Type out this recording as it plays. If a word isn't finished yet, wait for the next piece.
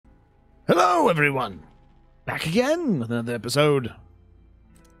Hello, everyone! Back again with another episode.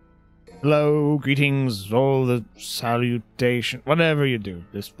 Hello, greetings, all the salutation, whatever you do.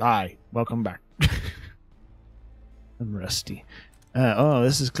 Hi, welcome back. I'm rusty. Oh,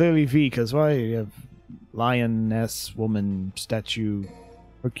 this is clearly V, because why? You have lioness, woman, statue,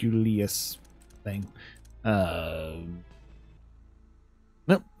 Herculeus thing. Nope,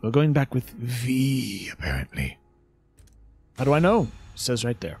 we're going back with V, apparently. How do I know? It says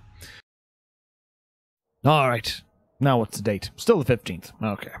right there. Alright, now what's the date? Still the 15th.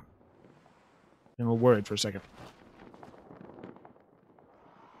 Okay. I'm a little worried for a second.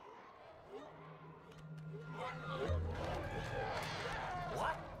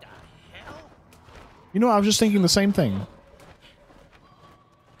 What the hell? You know, I was just thinking the same thing.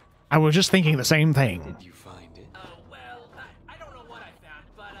 I was just thinking the same thing. Did you find it? Well, I don't know what I found,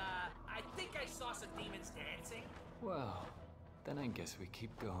 but I think I saw some demons dancing. Well, then I guess we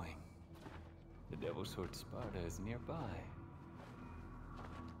keep going. The Devil's Sword Sparta is nearby.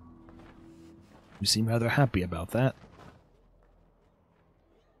 You seem rather happy about that.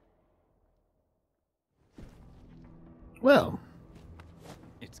 Well,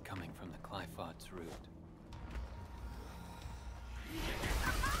 It's coming from the Clifots route.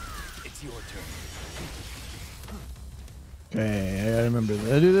 It's your turn. okay, I remember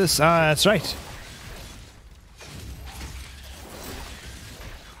to do this. Ah, that's right.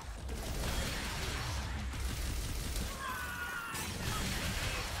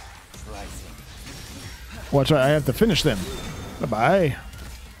 Watch, I have to finish them. Bye-bye.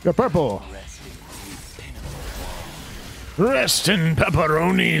 You're purple. Rest in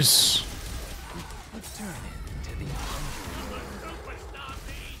pepperonis.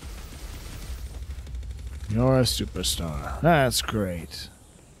 You're a superstar. That's great.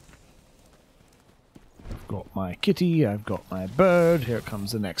 I've got my kitty, I've got my bird. Here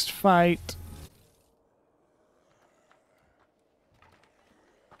comes the next fight.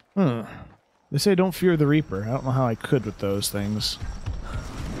 They say don't fear the Reaper. I don't know how I could with those things.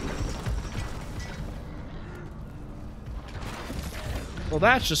 Well,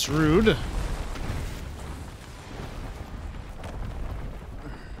 that's just rude.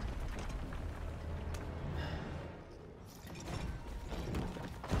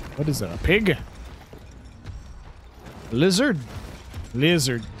 What is that, a pig? Lizard?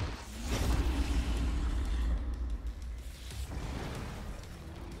 Lizard.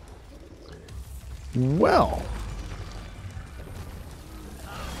 Well.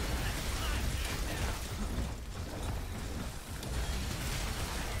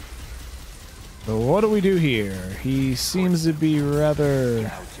 So what do we do here? He seems to be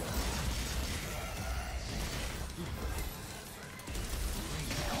rather...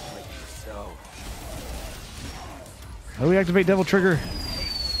 How do we activate Devil Trigger?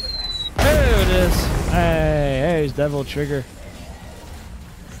 There it is. Hey, there's Devil Trigger.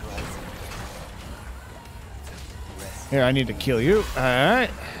 Here, I need to kill you.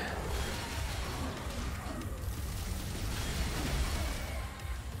 Alright.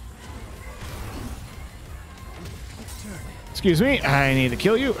 Excuse me, I need to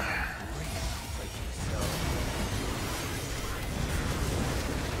kill you.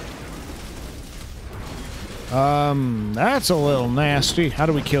 That's a little nasty. How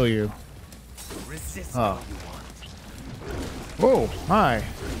do we kill you? Oh. Whoa, hi.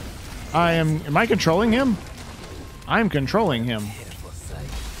 Am I controlling him? I'm controlling him.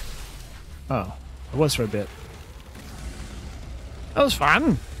 Oh, it was for a bit. That was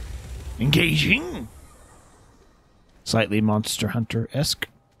fun. Engaging. Slightly Monster Hunter-esque.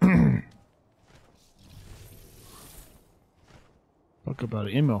 Talk about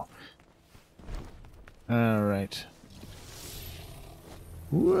emo. Alright.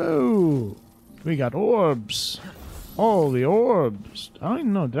 Whoa! We got orbs. Oh, the orbs. I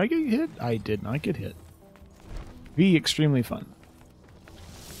don't know. Did I get hit? I did not get hit. Be extremely fun.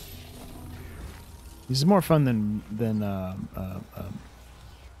 This is more fun than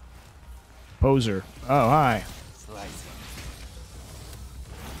Poser. Oh, hi.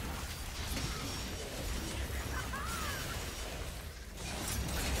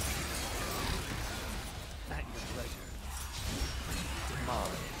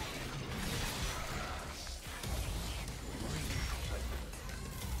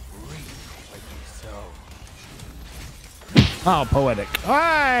 Oh, poetic.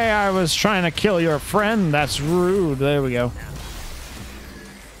 I was trying to kill your friend. That's rude. There we go.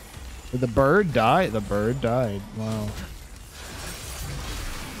 Did the bird die? The bird died. Wow.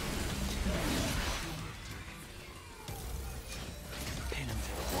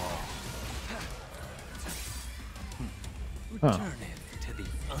 Huh. Return it to the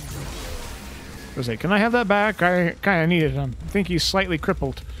underworld. I was like, can I have that back? I kind of need it. I think he's slightly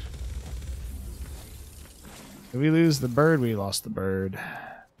crippled. Did we lose the bird? We lost the bird.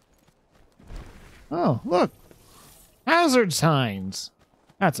 Oh, look. Hazard signs.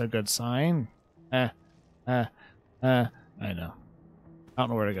 That's a good sign. I know. I don't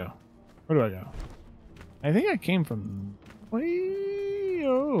know where to go. Where do I go? I think I came from way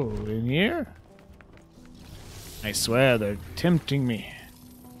in here. I swear they're tempting me.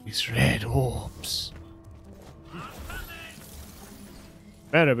 These red orbs.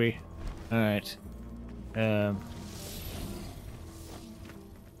 Better be. Alright.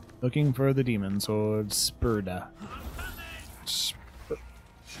 Looking for the demon sword, Spurda.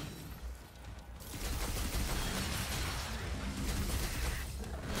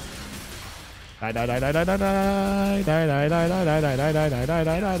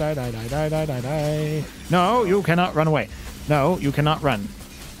 No, you cannot run away. No, you cannot run.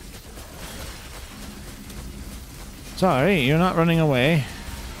 Sorry, you're not running away.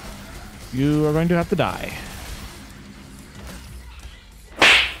 You are going to have to die.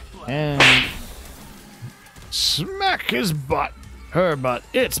 And smack his butt. Her butt.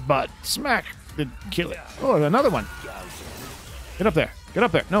 Its butt. Smack. Kill it. Oh, another one. Get up there. Get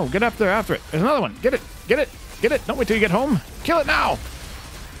up there. No, get up there after it. There's another one. Get it. Get it. Get it. Don't wait till you get home. Kill it now.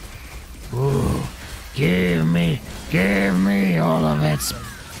 Ooh. Give me all of its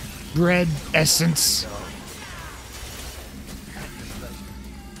red essence.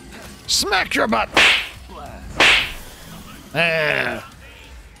 Smack your butt. There.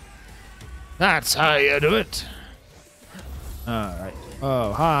 That's how you do it. Alright.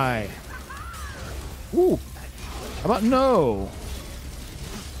 Oh, hi. Ooh. How about no?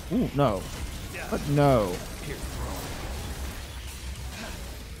 Ooh, no. But no.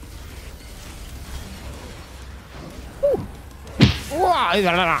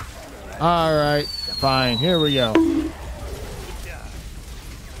 Alright. Fine. Here we go.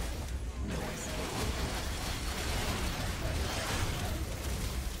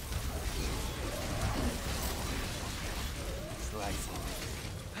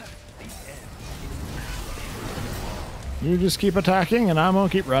 You just keep attacking, and I'm gonna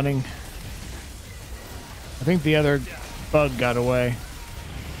keep running. I think the other bug got away.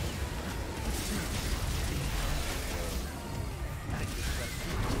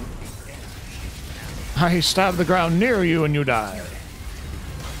 I stab the ground near you and you die.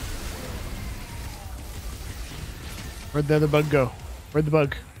 Where'd the other bug go? Where'd the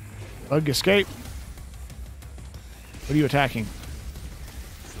bug? Bug escape? What are you attacking?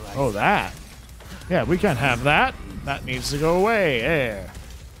 Oh, that. Yeah, we can't have that. That needs to go away. There.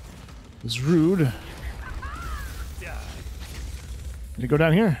 It's rude. Did it go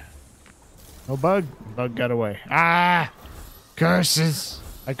down here? No bug? Bug got away. Ah! Curses!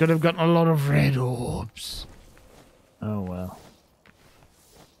 I could have gotten a lot of red orbs. Oh, well.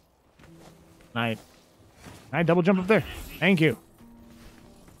 Can I double jump up there? Thank you.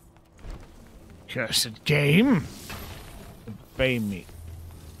 Cursed game. Obey me.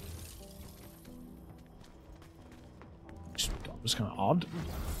 That was kind of odd.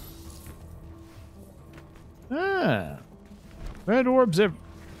 Ah. Red orbs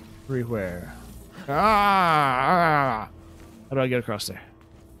everywhere. Ah! How do I get across there?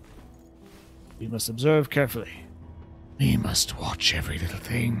 We must observe carefully. We must watch every little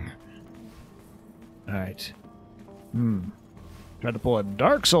thing. Alright. Try to pull a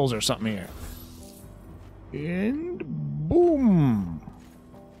Dark Souls or something here. And boom!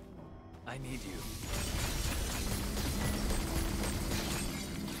 I need you.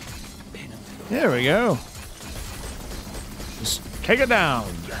 There we go. Just take it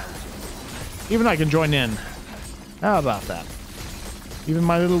down. Even I can join in. How about that? Even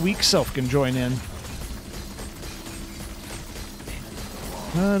my little weak self can join in.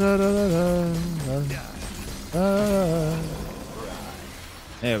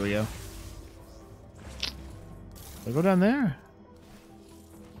 There we go. Did I go down there?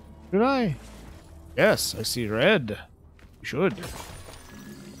 Did I? Yes, I see red. You should.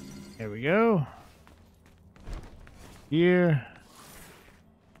 There we go. Here.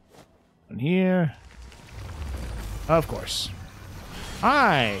 And here. Of course.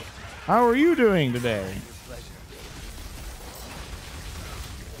 Hi! How are you doing today?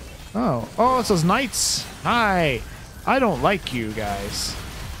 Oh, it says knights. Hi! I don't like you guys.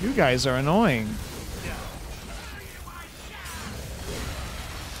 You guys are annoying.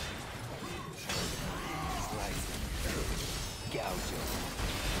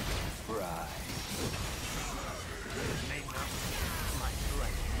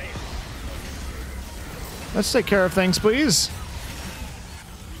 Let's take care of things, please.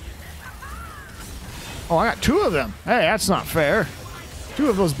 Oh, I got 2 of them. Hey, that's not fair. 2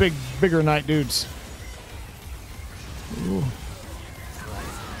 of those bigger knight dudes. Ooh.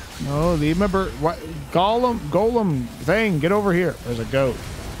 No, leave my bird. What? Golem thing, get over here. There's a goat.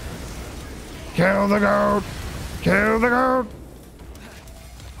 Kill the goat. Kill the goat.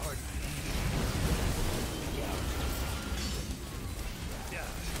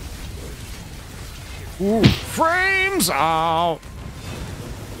 Ooh, frames out.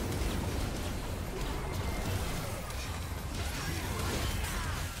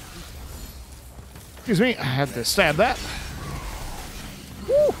 Excuse me, I had to stab that.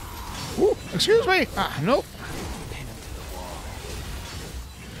 Ooh, ooh, excuse me. Nope.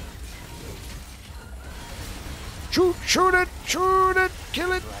 Shoot it, kill it,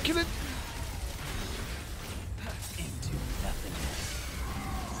 kill it. Into nothingness.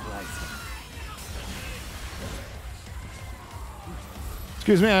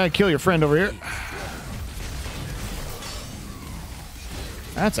 Excuse me, I kill your friend over here.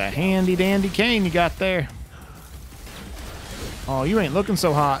 That's a handy dandy cane you got there. Oh, you ain't looking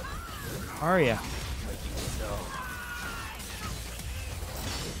so hot, are ya?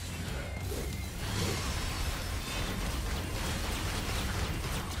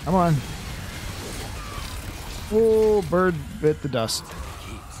 Come on. Oh, bird bit the dust.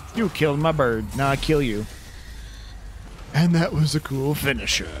 You killed my bird. Now I kill you. And that was a cool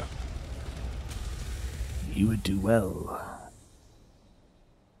finisher. You would do well.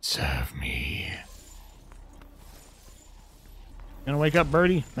 Serve me. Gonna wake up,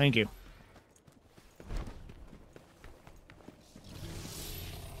 birdie? Thank you.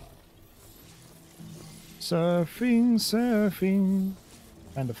 Surfing, surfing.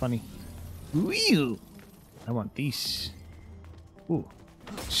 Kinda funny. Ooh, I want these. Ooh.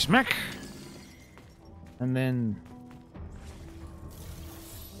 Smack. And then...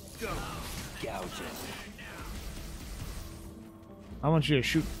 Gouging. I want you to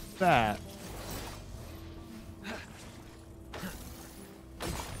shoot that.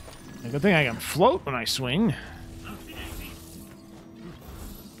 Good thing I can float when I swing.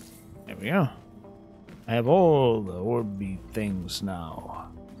 There we go. I have all the orby things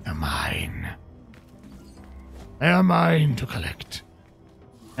now. They're mine. They are mine to collect.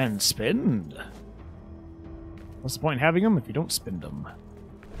 And spend. What's the point in having them if you don't spend them?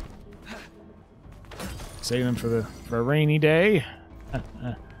 Save them for a rainy day.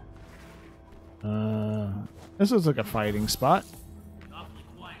 This looks like a fighting spot. Awfully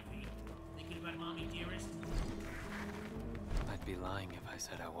quiet, Pete. Thinking about mommy, dearest? I'd be lying if I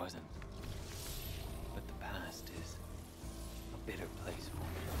said I wasn't. But the past is a bitter place for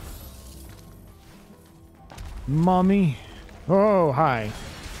me. Mommy. Oh, hi.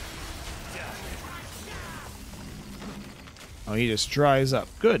 Oh, he just dries up.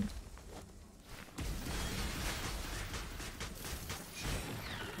 Good.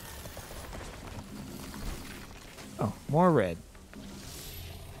 Oh, more red.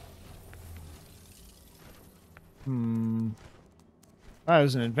 If I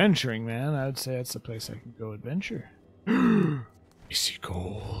was an adventuring man, I would say that's the place I could go adventure. Icy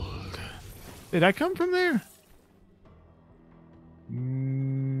gold. Did I come from there?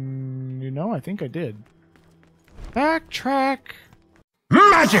 You know, I think I did. Backtrack.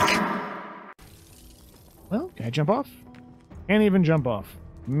 Magic! Well, can I jump off? Can't even jump off.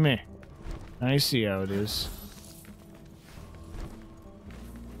 Meh. I see how it is.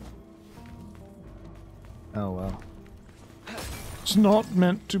 Oh well. It's not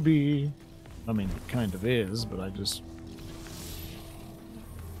meant to be. I mean, it kind of is, but I just...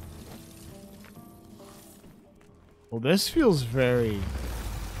 Well, this feels very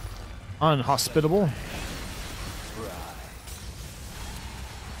unhospitable.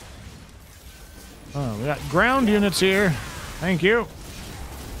 Oh, we got ground units here. Thank you.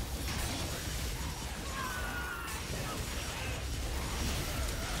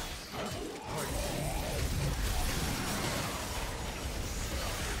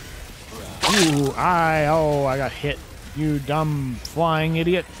 Ooh, I got hit. You dumb flying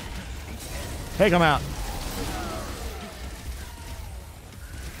idiot. Take him out.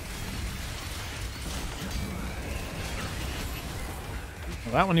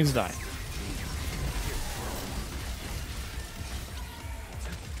 Well, that one needs to die.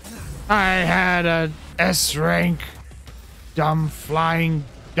 I had a S rank. Dumb flying.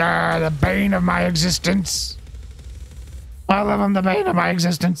 The bane of my existence. All of them the bane of my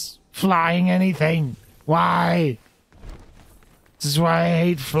existence. Flying anything. Why? This is why I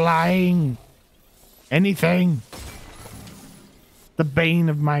hate flying. Anything. The bane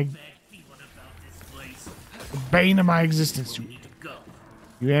of my... The bane of my existence.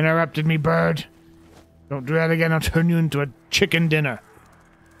 You interrupted me, bird. Don't do that again. I'll turn you into a chicken dinner.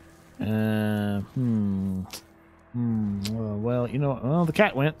 Well, you know, well, the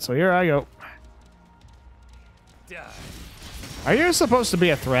cat went, so here I go. Are you supposed to be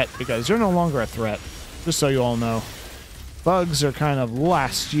a threat? Because you're no longer a threat. Just so you all know. Bugs are kind of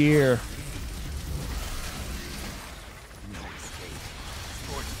last year.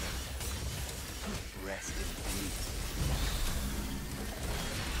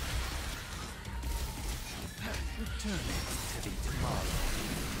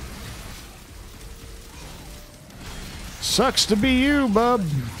 Sucks to be you, bub.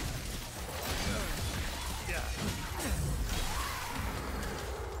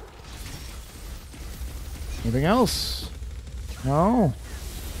 Anything else? No.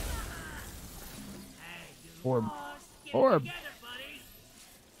 Orb. Orb.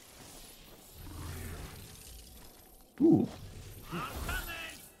 Ooh.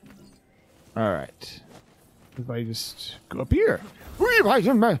 All right. If I just go up here. Can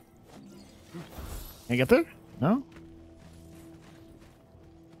I get there? No?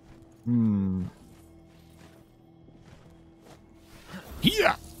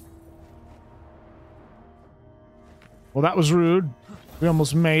 Yeah. Well, that was rude. We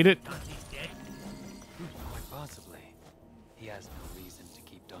almost made it. Quite possibly. He has no reason to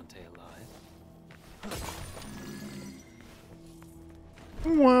keep Dante alive.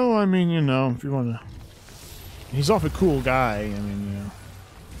 Well, I mean, you know, if you want to... He's awfully cool guy. I mean, you know.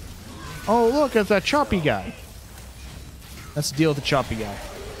 Oh, look at that choppy guy. Let's deal with the choppy guy.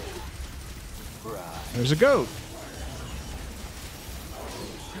 There's a goat.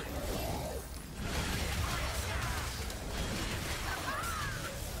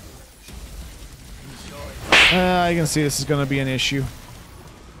 I can see this is going to be an issue.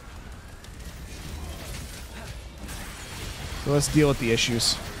 So let's deal with the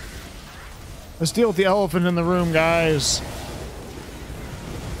issues. Let's deal with the elephant in the room, guys.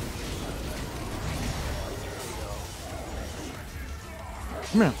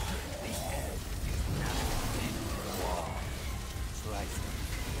 Come here.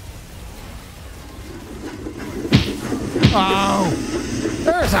 Oh!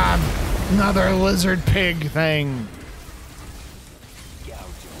 There's another lizard pig thing.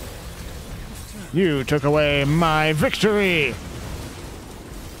 You took away my victory.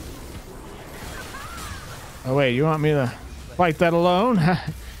 Oh wait, you want me to fight that alone?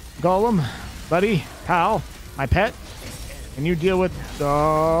 Golem, buddy, pal, my pet? Can you deal with...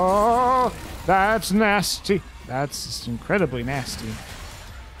 Oh, that's nasty. That's just incredibly nasty.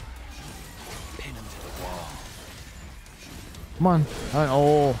 Come on.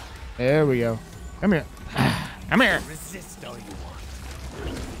 Oh, there we go. Come here. Come here.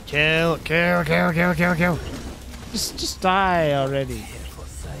 Kill, kill, kill, kill, kill, kill. Just die already.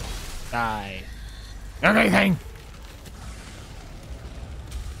 Die. Everything.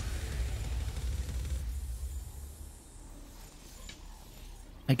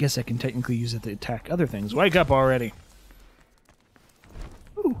 I guess I can technically use it to attack other things. Wake up already.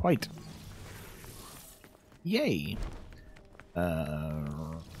 Ooh, white. Yay. It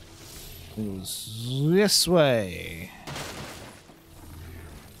goes this way.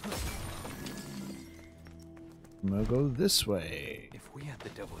 We'll go this way. If we had the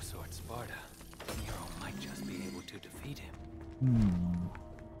double sword Sparta, Nero might just be able to defeat him.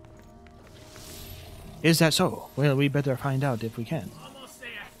 Is that so? Well, we better find out if we can. Almost there.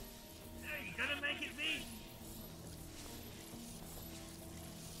 Hey, you gonna make it, V?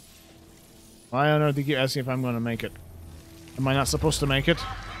 Why on earth do you keep asking if I'm going to make it? Am I not supposed to make it?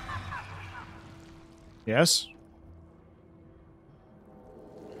 Yes?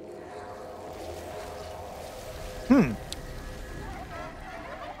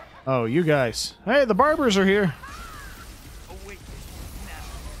 Oh, you guys. Hey, the barbers are here.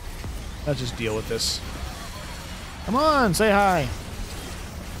 Let's just deal with this. Come on, say hi.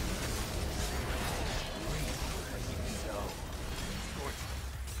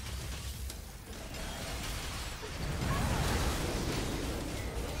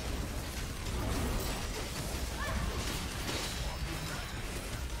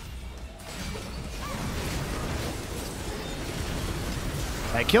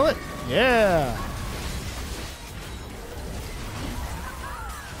 Did I kill it? Yeah.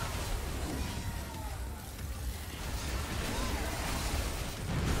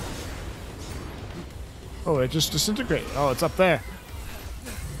 Oh, it just disintegrated. Oh, it's up there.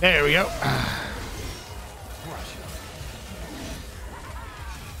 There we go.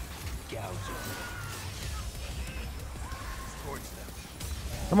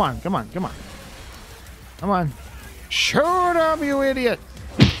 Come on, come on, come on. Come on. Shoot him, you idiot.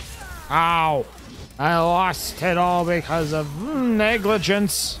 Ow. I lost it all because of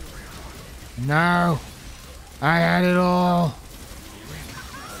negligence. No, I had it all.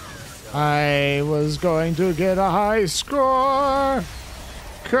 I was going to get a high score.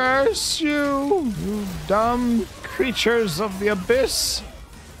 Curse you, you dumb creatures of the abyss.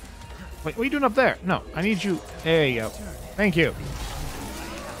 Wait, what are you doing up there? No, I need you. There you go. Thank you.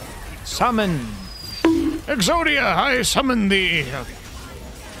 Summon. Exodia, I summon thee. Okay.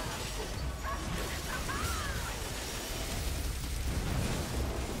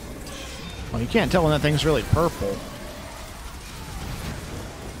 Well, you can't tell when that thing's really purple.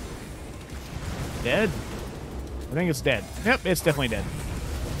 Dead? I think it's dead. Yep, it's definitely dead.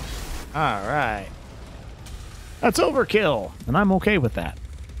 Alright. That's overkill, and I'm okay with that.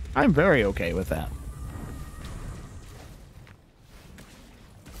 I'm very okay with that.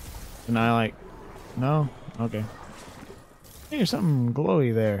 And I like... No? Okay. Hey, there's something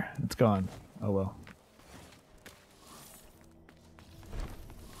glowy there. It's gone. Oh well.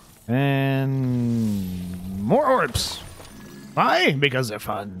 And... more orbs! Why? Because they're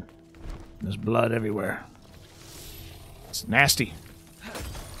fun. There's blood everywhere. It's nasty.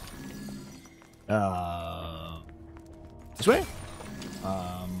 This way?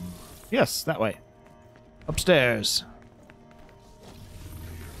 Yes, that way. Upstairs.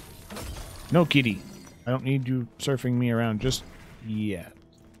 No, kitty. I don't need you surfing me around just yet.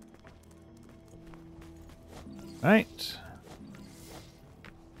 Right.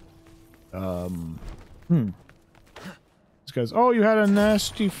 This goes, oh, you had a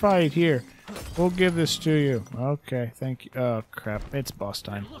nasty fight here. We'll give this to you. Okay, thank you. Oh, crap. It's boss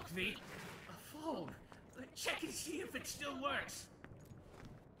time. Look, V. A phone. Check and see if it still works.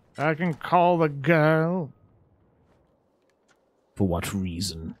 I can call the girl. For what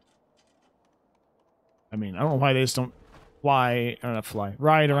reason? I mean, I don't know why they just don't fly, or not fly,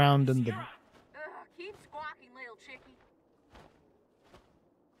 ride around in the... Keep squawking, little chickie.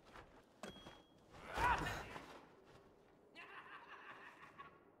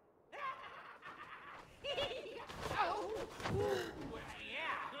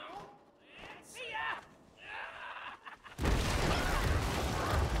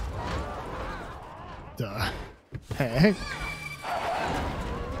 Duh. Heck?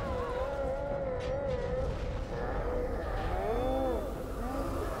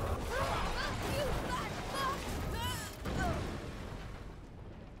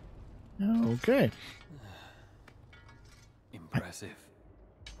 Okay. Impressive.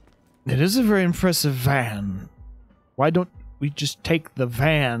 It is a very impressive van. Why don't we just take the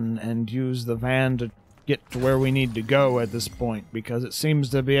van and use the van to get to where we need to go at this point? Because it seems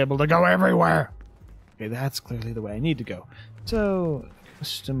to be able to go everywhere. Okay, that's clearly the way I need to go. So,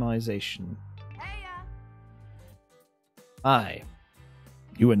 customization. Hi.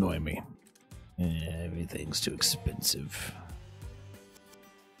 You annoy me. Everything's too expensive.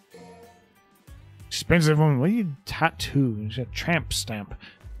 Expensive one. What are you tattoo? It's a tramp stamp.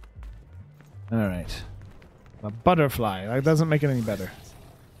 Alright. A butterfly. That doesn't make it any better.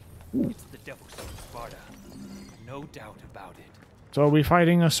 Ooh. It's the devil's son of Sparta. No doubt about it. So are we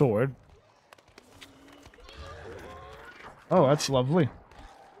fighting a sword? Oh, that's lovely.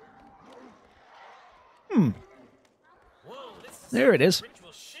 Whoa, this is There it is.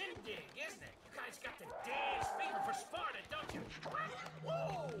 ritual shindig, isn't it? You guys got the dance fever for Sparta, don't you?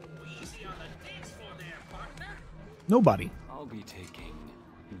 Whoa, easy on the dance floor there, partner. Nobody. I'll be taking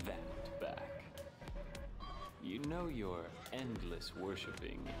that back. You know your endless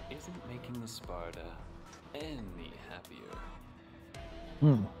worshipping isn't making the Sparta any happier.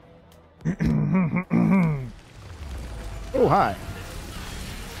 Oh, hi.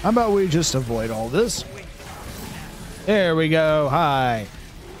 How about we just avoid all this? There we go. Hi.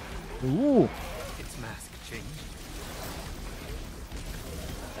 Ooh. Its mask changed.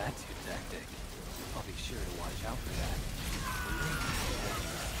 That's your tactic. I'll be sure to watch out for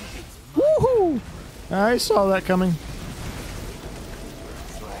that. Woohoo! I saw that coming.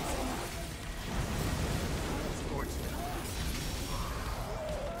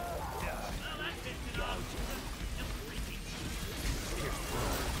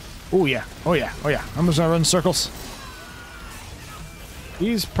 Oh yeah, oh yeah, oh yeah. I'm just gonna run circles.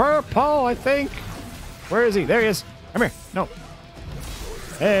 He's purple, I think. Where is he? There he is. Come here. No.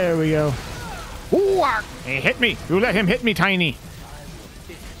 There we go. Ooh, ah! He hit me. You let him hit me, Tiny.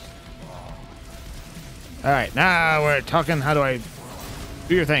 Alright, now we're talking. How do I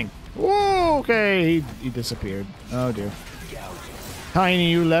do your thing? Whoa, okay. He disappeared. Oh dear.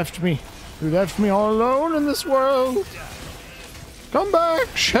 Tiny, you left me. You left me all alone in this world. Come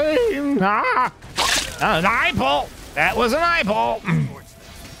back, Shane! Ah! An eyeball! That was an eyeball!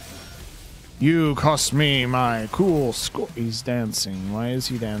 You cost me my cool score. He's dancing. Why is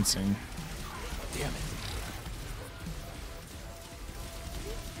he dancing? Damn it.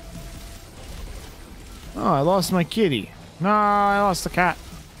 Oh, I lost my kitty. No, I lost the cat.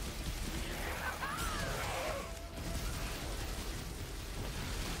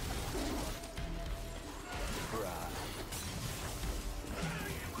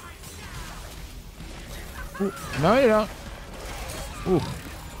 Ooh, no, you don't. Ooh.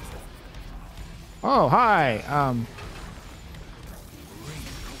 Oh, hi.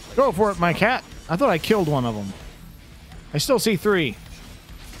 Go for it, my cat. I thought I killed one of them. I still see 3.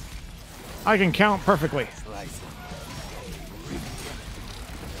 I can count perfectly.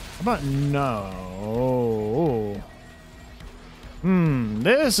 How about no?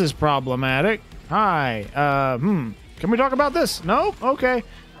 This is problematic. Hi. Can we talk about this? No? Okay.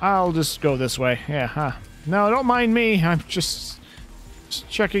 I'll just go this way. Yeah, huh. No, don't mind me. I'm just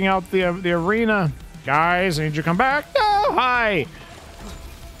checking out the arena. Guys, I need you to come back. No, hi.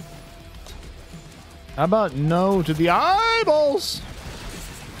 How about no to the eyeballs?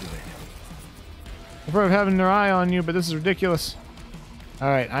 I've heard of having their eye on you, but this is ridiculous.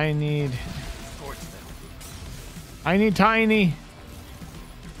 Alright, I need Tiny.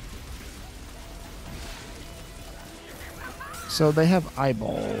 So they have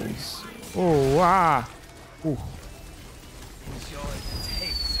eyeballs. Oh, ah. Ooh.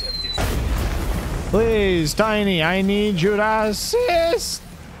 Please, Tiny, I need you to assist.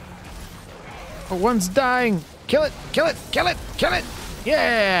 Oh, one's dying. Kill it, kill it, kill it, kill it.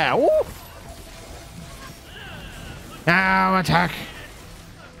 Yeah. Woo. Now attack.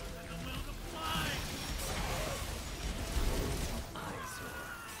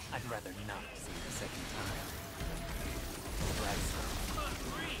 I'd rather not see the second time.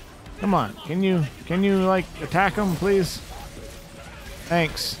 Come on, can you like attack him, please?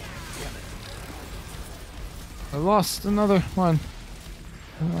 Thanks. I lost another one.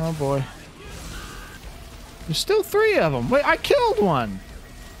 Oh boy. There's still 3 of them. Wait, I killed one.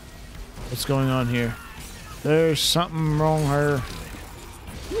 What's going on here? There's something wrong here.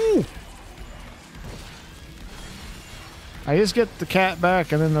 Woo. I just get the cat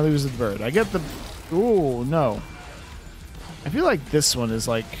back and then I lose the bird. I get the... Ooh, no. I feel like this one is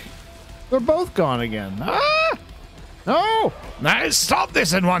like... They're both gone again. Ah! No! Now stop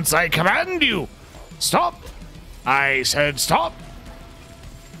this at once, I command you! Stop! I said stop!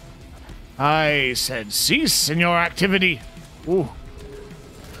 I said cease in your activity. Ooh.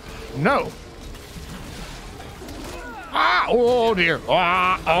 No. Ah! Oh dear.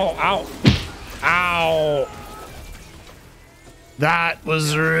 Ah! Oh! Ow! Ow! That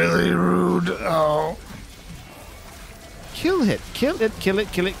was really rude. Oh. Kill it. Kill it. Kill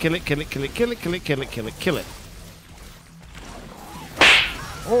it. Kill it. Kill it. Kill it. Kill it. Kill it. Kill it. Kill it. Kill it. Kill it.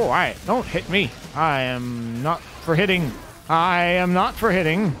 Oh, alright. Don't hit me. I am not for hitting. I am not for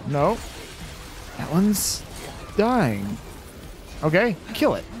hitting. No. That one's dying. Okay.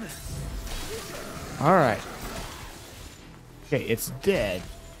 Kill it. Alright. Okay, it's dead.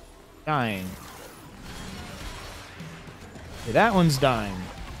 Dying. Okay, that one's dying.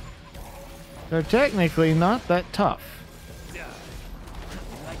 They're technically not that tough.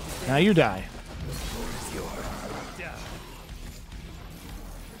 Now you die.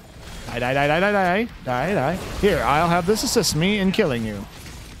 Die, die, die, die, die, die, die, die. Here, I'll have this assist me in killing you.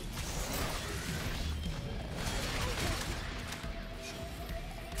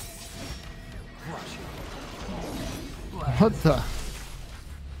 What the?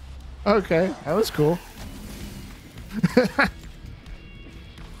 Okay, that was cool.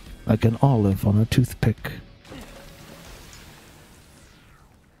 Like an olive on a toothpick.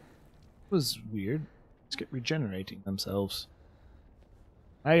 It was weird. Let's get regenerating themselves.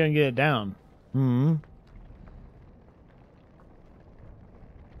 How are you gonna get it down? Hmm.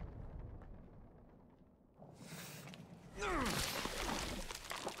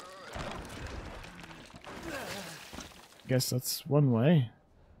 Guess that's one way.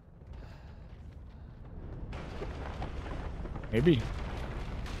 Maybe.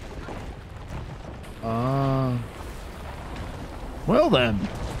 Well then.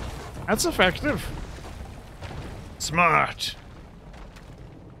 That's effective. Smart.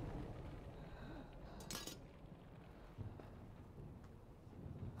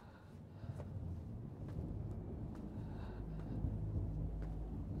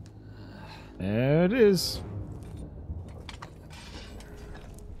 There it is.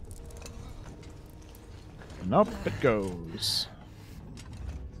 And up it goes.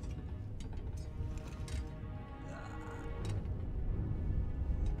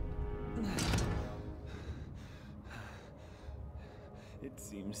 It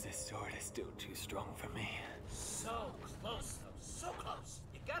seems guess this sword is still too strong for me. So close, though. So close.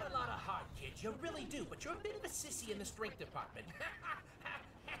 You got a lot of heart, kid. You really do. But you're a bit of a sissy in the strength department.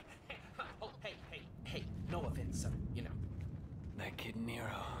 Oh, hey. No offense, you know. That kid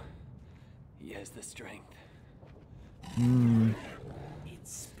Nero, he has the strength. It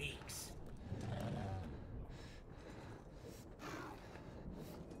speaks.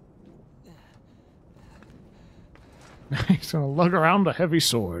 He's gonna lug around a heavy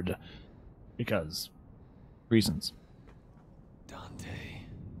sword. Because. Reasons. Dante.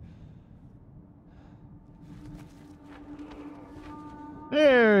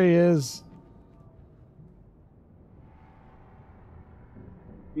 There he is.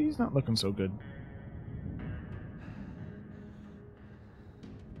 He's not looking so good.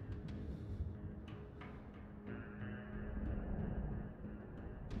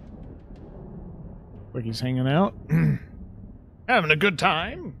 Like he's hanging out. Having a good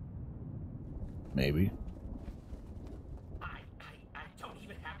time. Maybe. I don't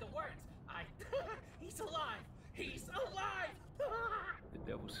even have the words. He's alive. He's alive. The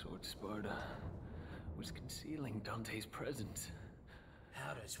Devil's Sword Sparta was concealing Dante's presence.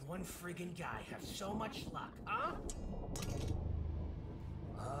 How does one friggin' guy have so much luck, huh?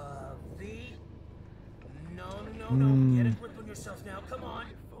 V? No. Get a grip on yourself now. Come on.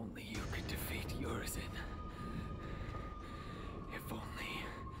 If only you could defeat Urizen. If only.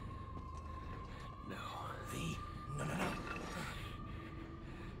 No. V? No.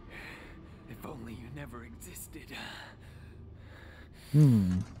 If only you never existed.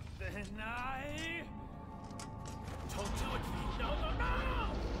 Then I... Don't do it, V. No.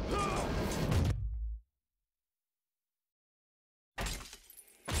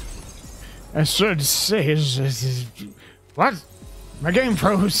 I should say, what? My game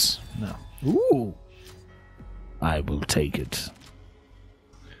froze. No. Ooh. I will take it.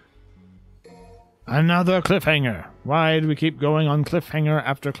 Another cliffhanger. Why do we keep going on cliffhanger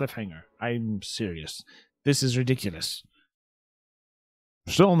after cliffhanger? I'm serious. This is ridiculous.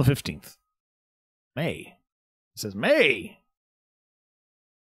 Still on the 15th. May. It says May.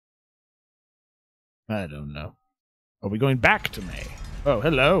 I don't know. Are we going back to May? Oh,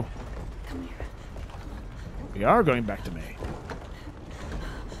 hello. Come here. We are going back to May.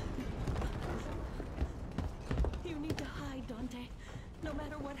 You need to hide, Dante. No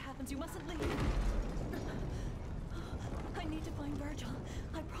matter what happens, you mustn't leave. I need to find Virgil.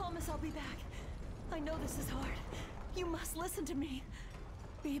 I promise I'll be back. I know this is hard. You must listen to me.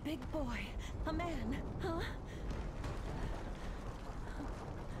 Be a big boy. A man, huh?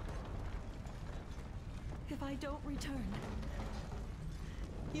 If I don't return,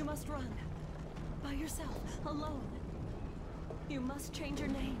 you must run. By yourself, alone. You must change your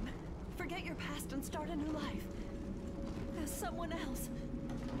name. Forget your past and start a new life. As someone else.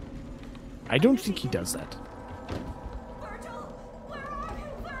 I don't think he does that. Virgil! Where are you,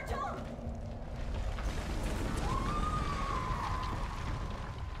 Virgil?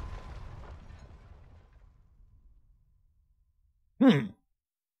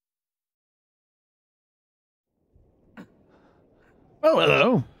 Oh,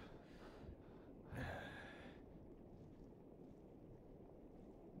 hello.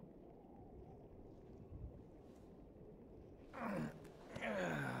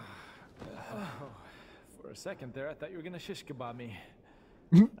 For a second there, I thought you were gonna shish kebab me.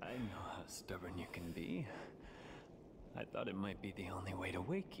 I know how stubborn you can be. I thought it might be the only way to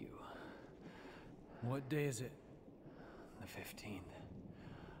wake you. What day is it? The 15th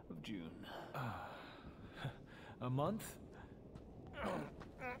of June. A month?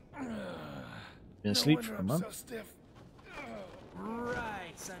 Been asleep for a month.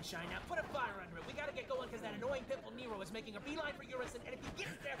 Right, sunshine. Now put a fire under it. We gotta get going because that annoying pimple Nero is making a beeline for Urizen, and if he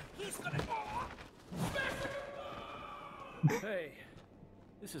gets there, he's gonna... Hey,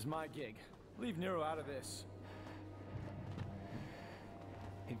 this is my gig. Leave Nero out of this.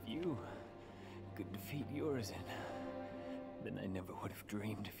 If you could defeat Urizen, then I never would have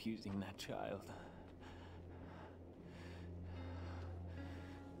dreamed of using that child.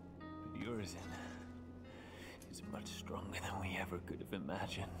 But Urizen is much stronger than we ever could have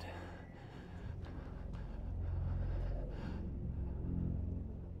imagined.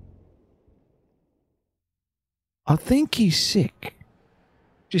 I think he's sick.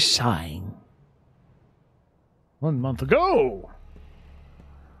 Just sighing. 1 month ago.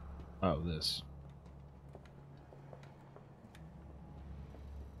 Oh, this.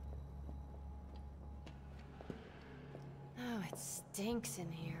 Oh, it stinks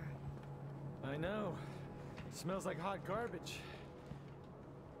in here. I know. It smells like hot garbage.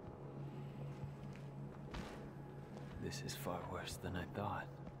 This is far worse than I thought.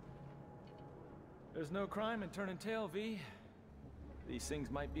 There's no crime in turning tail, V. These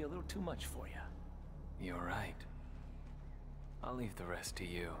things might be a little too much for you. You're right. I'll leave the rest to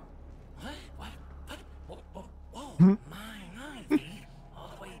you. What? Whoa. My, V.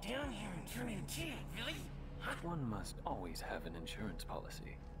 All the way down here and turning tail, really? One must always have an insurance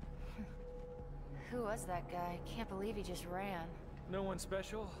policy. Who was that guy? Can't believe he just ran. No one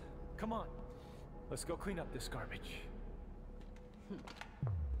special? Come on. Let's go clean up this garbage.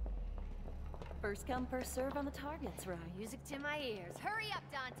 First come, first serve on the targets, right? Music to my ears. Hurry up,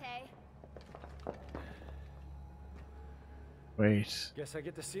 Dante! Wait. Guess I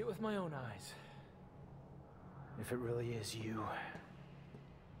get to see it with my own eyes. If it really is you.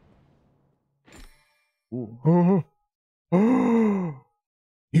 Ooh.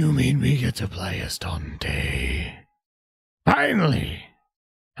 You mean we get to play as Dante? Finally!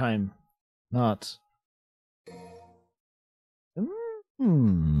 Time. Not.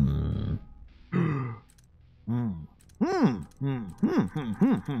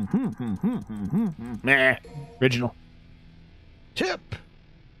 Meh. Original. Tip.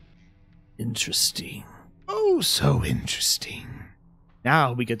 Interesting. Oh, so interesting.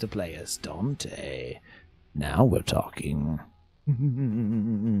 Now we get to play as Dante. Now we're talking.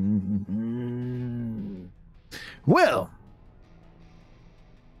 Well.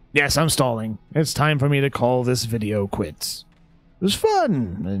 Yes, I'm stalling. It's time for me to call this video quits. It was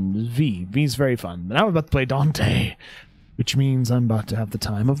fun, and V's very fun. But now we're about to play Dante, which means I'm about to have the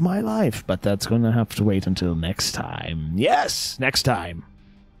time of my life, but that's going to have to wait until next time. Yes, next time.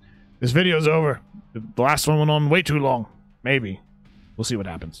 This video's over. The last one went on way too long. Maybe. We'll see what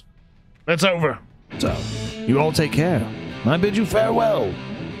happens. It's over. So, you all take care. I bid you farewell,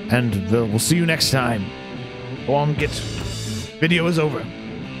 and we'll see you next time. Go on, get. Video is over.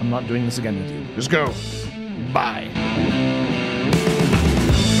 I'm not doing this again with you. Just go. Bye.